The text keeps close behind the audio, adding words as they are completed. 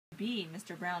B,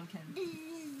 Mr. Brown can... Oh,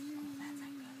 that's a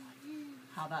good one.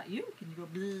 How about you? Can you go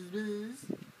buzz, buzz?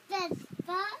 That's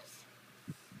buzz.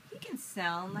 He can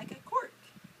sound like a cork.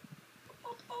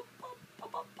 Pop, pop, pop,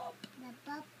 pop, pop, pop. The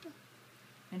bop.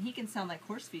 And he can sound like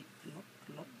horse feet. Plop,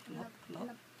 plop, plop, plop.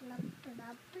 Plop, plop,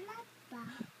 plop, plop,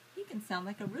 plop. He can sound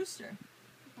like a rooster.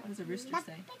 What does a rooster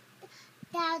say?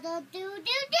 Do-do-do-do-do.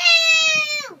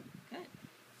 Good.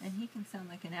 And he can sound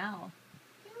like an owl.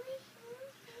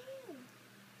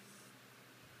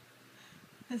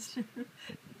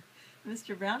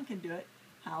 Mr. Brown can do it.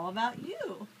 How about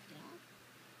you?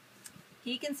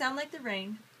 He can sound like the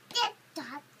rain.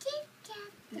 Tick-tock,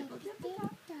 tick-tock, Dibble, dibble,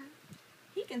 tick-tock.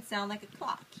 He can sound like a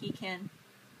clock. He can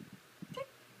tick.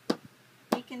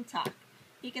 He can talk.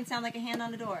 He can sound like a hand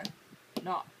on a door.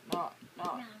 Knock, knock,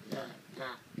 knock.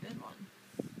 Good one.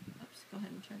 Oops, go ahead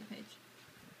and turn the page.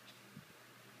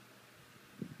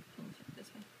 Can you flip this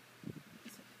way?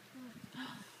 This way.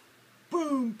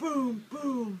 Boom, boom,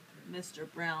 boom.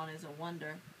 Mr. Brown is a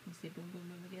wonder. You see boom, boom,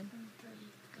 boom again?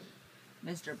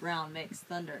 Mr. Brown makes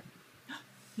thunder.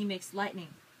 He makes lightning.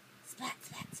 Splat,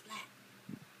 splat, splat.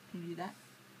 Can you do that?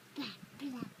 Blah, blah,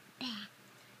 blah.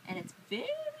 And it's very,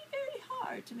 very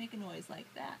hard to make a noise like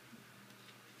that.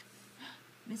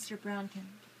 Mr. Brown can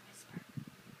whisper,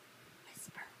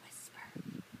 whisper, whisper.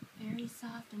 Very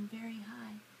soft and very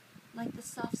high. Like the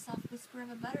soft, soft whisper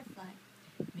of a butterfly.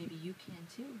 Maybe you can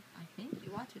too. I think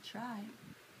you ought to try.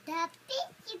 The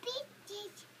bitchy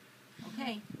bitches.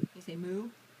 Okay. You say moo,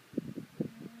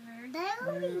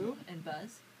 No. moo, and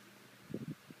buzz.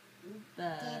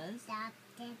 Buzz. Tick-tock,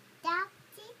 tick-tock,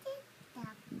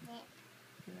 tick-tock, tick.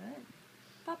 Good.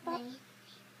 Pop, pop. Play.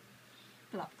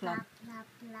 Plop, Plop, plop. plop,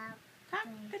 plop.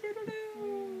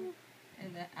 Cock-a-doodle-doo.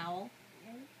 And the owl.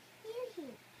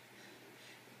 Hee-hee.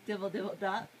 Dibble, dibble,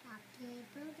 dot.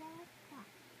 Plop-dibble-dop-dop.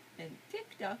 And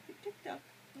tick-tock, tick-tock.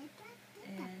 Tick-tock,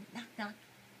 tick-tock. And knock, knock.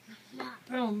 Knock.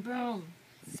 Boom, boom.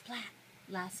 Splat.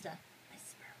 Last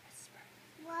whisper, whisper.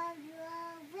 One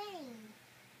more ring.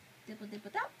 Dibble,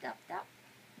 dibble, dop, dop, dop.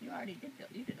 You already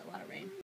did a lot of rain.